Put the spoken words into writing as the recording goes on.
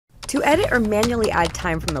To edit or manually add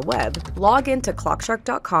time from the web, log into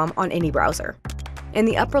ClockShark.com on any browser. In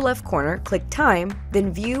the upper left corner, click Time,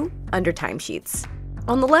 then View under Timesheets.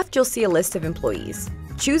 On the left, you'll see a list of employees.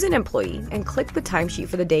 Choose an employee and click the timesheet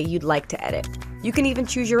for the day you'd like to edit. You can even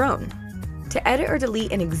choose your own. To edit or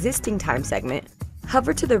delete an existing time segment,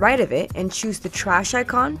 hover to the right of it and choose the trash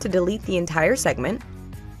icon to delete the entire segment,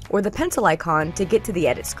 or the pencil icon to get to the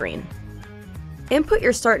edit screen. Input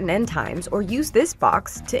your start and end times, or use this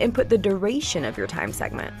box to input the duration of your time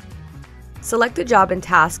segment. Select a job and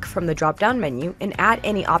task from the drop-down menu and add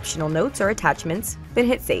any optional notes or attachments, then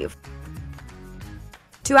hit Save.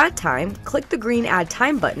 To add time, click the green Add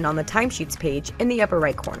Time button on the Timesheets page in the upper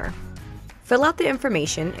right corner. Fill out the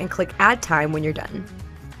information and click Add Time when you're done.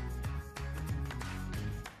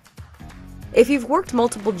 If you've worked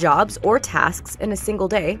multiple jobs or tasks in a single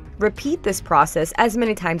day, repeat this process as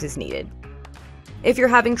many times as needed. If you're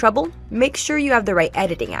having trouble, make sure you have the right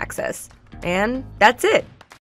editing access. And that's it!